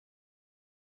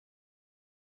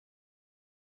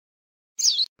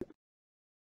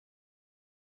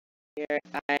here.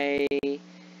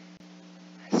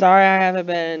 Sorry I haven't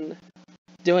been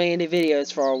doing any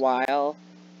videos for a while.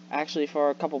 Actually, for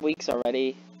a couple weeks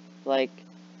already. Like,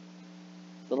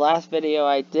 the last video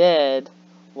I did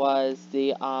was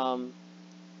the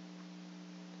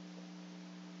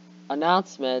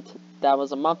announcement that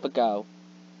was a month ago.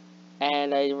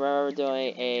 And I remember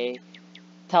doing a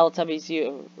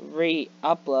Teletubbies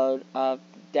re-upload of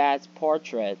Dad's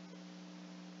Portrait,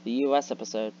 the US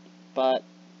episode. But,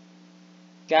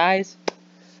 guys,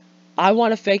 I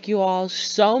want to thank you all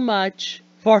so much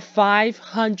for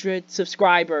 500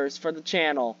 subscribers for the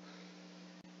channel.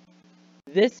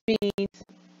 This means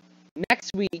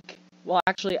next week, well,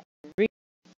 actually,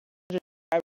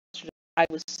 I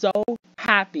was so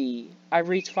happy I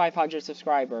reached 500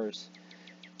 subscribers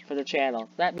for the channel.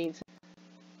 That means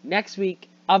next week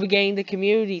I'll be getting the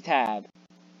community tab.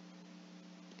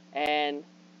 And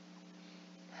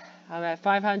I'm at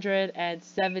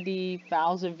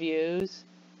 570,000 views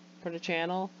for the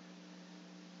channel.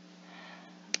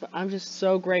 But I'm just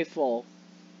so grateful.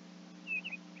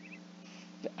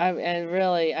 And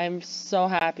really, I'm so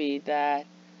happy that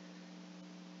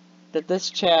this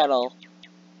channel,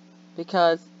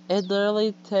 because it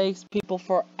literally takes people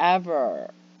forever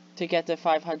to get to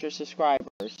 500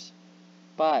 subscribers.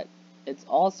 But it's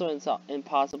also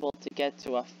impossible to get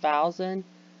to 1,000,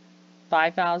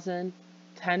 5,000,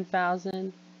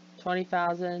 10,000,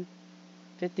 20,000,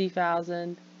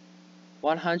 50,000,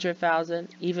 100,000,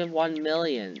 even 1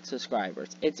 million subscribers.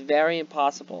 It's very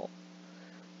impossible.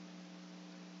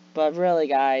 But really,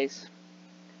 guys,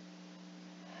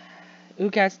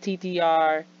 Ucats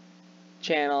TTR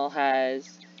channel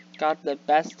has got the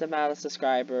best amount of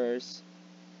subscribers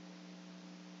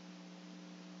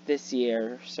this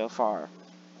year so far.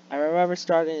 I remember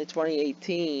starting in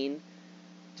 2018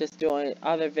 just doing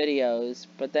other videos,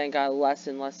 but then got less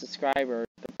and less subscribers.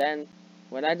 But then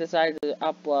when I decided to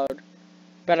upload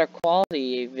better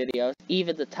quality videos,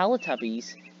 even the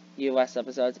Teletubbies US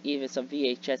episodes, even some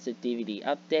VHS and DVD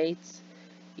updates,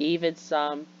 even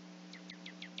some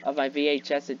of my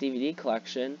VHS and DVD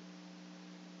collection,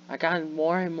 I got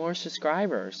more and more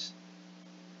subscribers.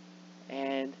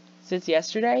 And since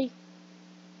yesterday,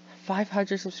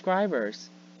 500 subscribers.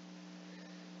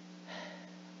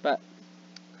 But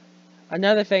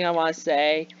another thing I want to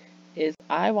say is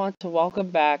I want to welcome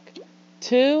back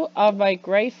 2 of my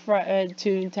great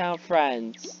Toontown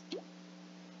friends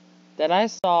that I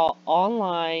saw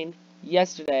online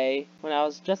yesterday when I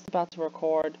was just about to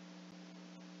record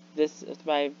this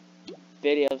my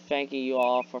video thanking you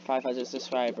all for 500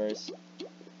 subscribers.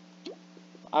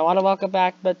 I want to welcome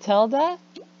back Matilda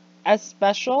as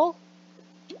Special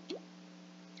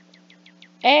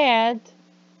and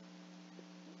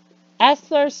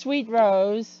Esther Sweet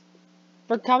Rose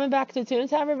for coming back to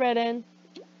Toontown Rewritten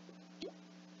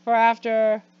for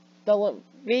after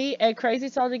me and Crazy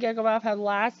Soldier Gigamoth had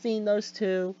last seen those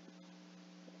 2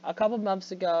 a couple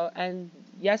months ago, and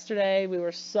yesterday we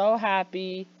were so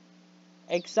happy,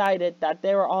 excited that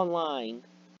they were online.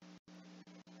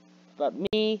 But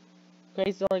me,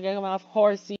 Crazy Soldier Gigamoth,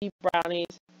 Horsey,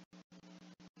 Brownies,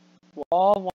 we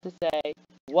all want to say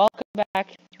welcome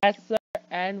back Esther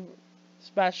and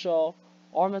Special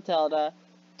or Matilda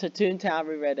to Toontown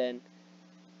Rewritten.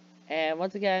 And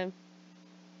once again,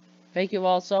 thank you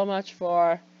all so much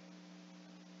for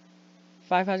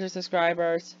 500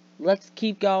 subscribers. Let's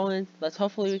keep going.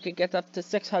 Hopefully we could get up to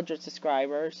 600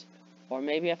 subscribers. Or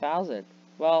maybe 1,000.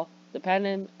 Well,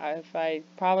 depending, if I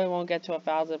probably won't get to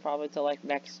 1,000 probably till like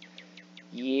next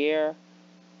year.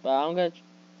 But I'm gonna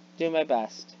do my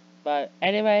best. But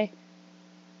anyway,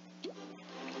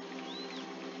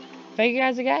 thank you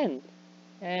guys again.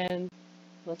 And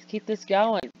let's keep this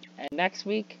going. And next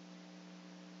week,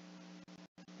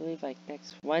 I believe like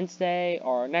next Wednesday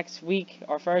or next week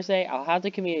or Thursday, I'll have the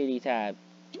community tab.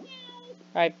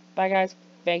 Alright, bye guys.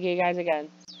 Thank you guys again.